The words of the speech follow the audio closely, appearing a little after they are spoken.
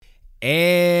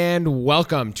And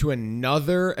welcome to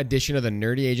another edition of the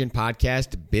Nerdy Agent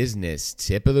Podcast Business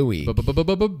Tip of the Week.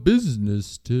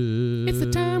 Business tips. It's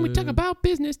the time we talk about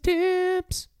business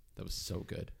tips. That was so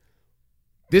good.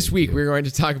 This week, we're going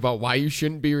to talk about why you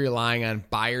shouldn't be relying on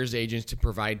buyer's agents to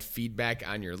provide feedback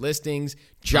on your listings.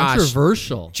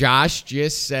 Controversial. Josh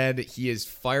just said he is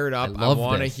fired up. I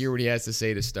want to this. hear what he has to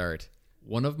say to start.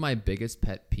 One of my biggest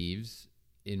pet peeves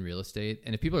in real estate,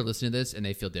 and if people are listening to this and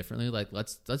they feel differently, like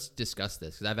let's discuss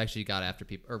this, because I've actually got after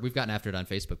people, or we've gotten after it on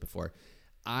Facebook before.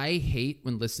 I hate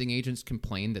when listing agents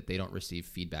complain that they don't receive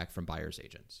feedback from buyer's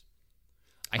agents.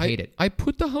 I hate it. I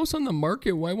put the house on the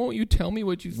market. Why won't you tell me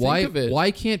what you think of it?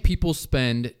 Why can't people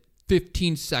spend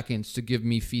 15 seconds to give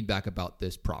me feedback about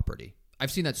this property? I've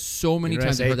seen that so many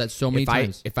times. I've heard that so many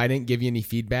times. If I didn't give you any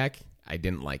feedback, I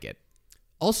didn't like it.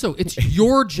 Also, it's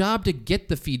your job to get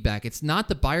the feedback. It's not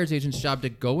the buyer's agent's job to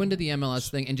go into the MLS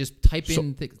thing and just type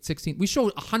in 16. We show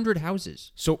 100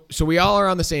 houses. So we all are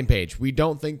on the same page. We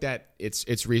don't think that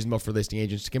it's reasonable for listing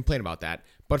agents to complain about that.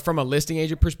 But from a listing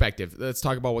agent perspective, let's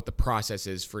talk about what the process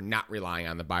is for not relying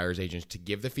on the buyer's agents to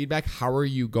give the feedback. How are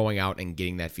you going out and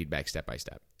getting that feedback step by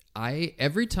step?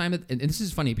 Every time, and this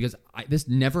is funny because this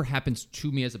never happens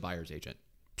to me as a buyer's agent.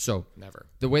 So Never.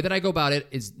 The way that I go about it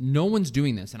is no one's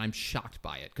doing this, and I'm shocked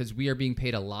by it because we are being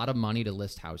paid a lot of money to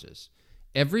list houses.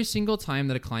 Every single time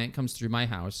that a client comes through my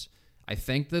house, I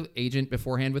thank the agent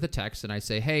beforehand with a text, and I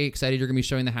say, hey, excited you're going to be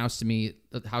showing the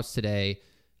house today.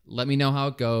 Let me know how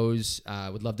it goes.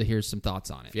 Would love to hear some thoughts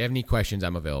on it. If you have any questions,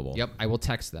 I'm available. Yep, I will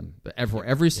text them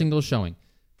every single showing.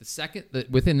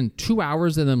 Within 2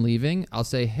 hours of them leaving, I'll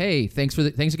say, hey, thanks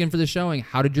again for the showing.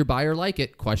 How did your buyer like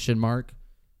it? ?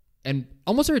 And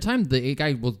almost every time the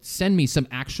guy will send me some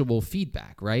actual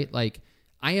feedback, right? Like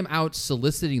I am out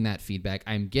soliciting that feedback.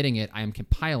 I'm getting it. I am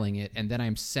compiling it. And then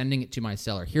I'm sending it to my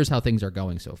seller. Here's how things are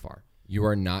going so far. You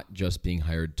are not just being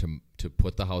hired to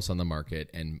put the house on the market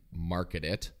and market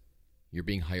it. You're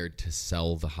being hired to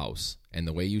sell the house. And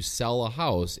the way you sell a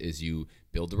house is you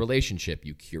build the relationship.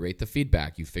 You curate the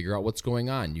feedback. You figure out what's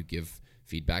going on. You give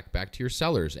feedback back to your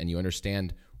sellers. And you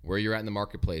understand where you're at in the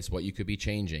marketplace, what you could be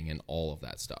changing, and all of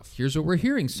that stuff. Here's what we're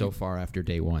hearing so far after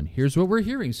day 1. Here's what we're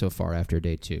hearing so far after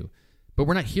day 2. But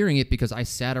we're not hearing it because I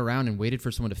sat around and waited for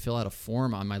someone to fill out a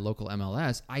form on my local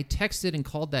MLS. I texted and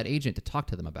called that agent to talk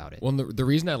to them about it. Well, the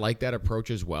reason I like that approach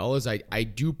as well is I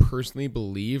do personally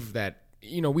believe that,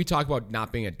 we talk about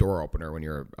not being a door opener when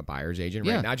you're a buyer's agent,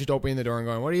 right? Yeah. Not just opening the door and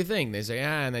going, what do you think? They say,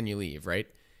 and then you leave, right?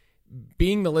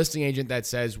 Being the listing agent that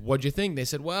says, what'd you think? They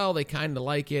said, well, they kind of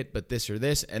like it, but this or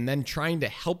this, and then trying to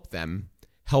help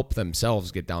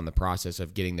themselves get down the process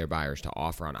of getting their buyers to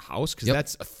offer on a house, because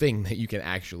that's a thing that you can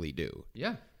actually do.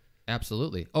 Yeah,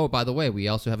 absolutely. Oh, by the way, we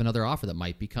also have another offer that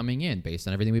might be coming in based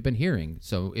on everything we've been hearing.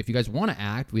 So if you guys want to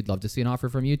act, we'd love to see an offer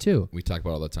from you too. We talk about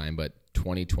it all the time, but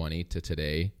 2020 to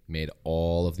today made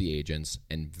all of the agents,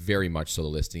 and very much so the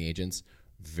listing agents,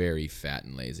 very fat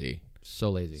and lazy.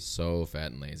 So lazy. So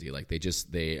fat and lazy. Like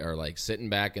they are like sitting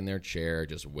back in their chair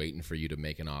just waiting for you to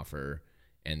make an offer,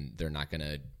 and they're not going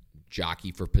to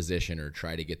jockey for position or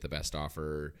try to get the best offer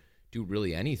or do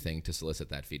really anything to solicit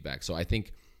that feedback. So I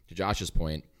think, to Josh's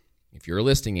point, if you're a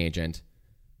listing agent,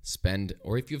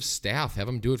 or if you have staff, have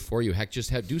them do it for you. Heck,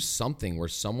 do something where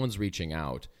someone's reaching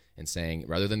out and saying,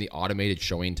 rather than the automated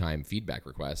showing time feedback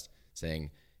request, saying,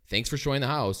 thanks for showing the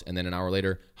house, and then an hour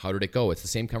later, how did it go? It's the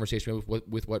same conversation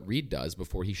with what Reed does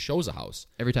before he shows a house.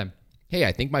 Every time. Hey,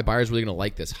 I think my buyer's really going to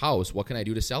like this house. What can I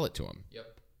do to sell it to him?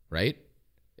 Yep. Right?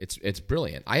 It's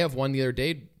brilliant. I have one the other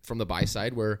day from the buy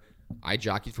side where I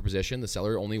jockeyed for position. The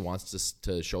seller only wants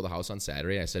to show the house on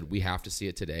Saturday. I said, we have to see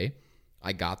it today.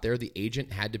 I got there. The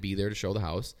agent had to be there to show the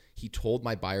house. He told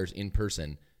my buyers in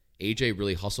person, AJ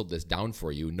really hustled this down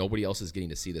for you. Nobody else is getting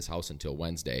to see this house until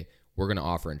Wednesday. We're going to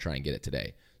offer and try and get it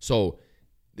today. So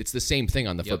it's the same thing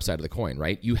on the flip side of the coin,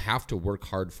 right? You have to work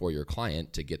hard for your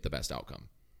client to get the best outcome.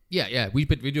 Yeah. We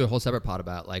do a whole separate pod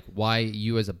about like why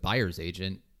you as a buyer's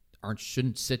agent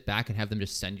shouldn't sit back and have them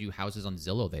just send you houses on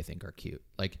Zillow they think are cute.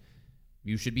 Like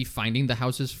you should be finding the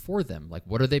houses for them. Like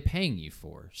what are they paying you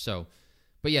for? So,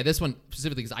 but yeah, this one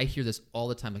specifically, because I hear this all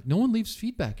the time. Like no one leaves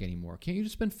feedback anymore. Can't you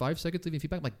just spend 5 seconds leaving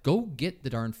feedback? I'm like, go get the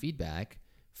darn feedback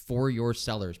for your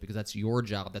sellers because that's your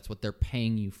job. That's what they're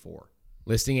paying you for.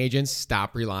 Listing agents,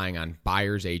 stop relying on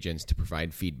buyer's agents to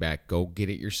provide feedback. Go get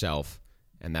it yourself.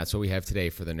 And that's what we have today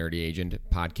for the Nerdy Agent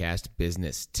Podcast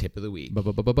Business Tip of the Week.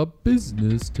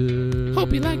 Business tip.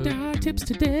 Hope you liked our tips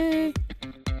today.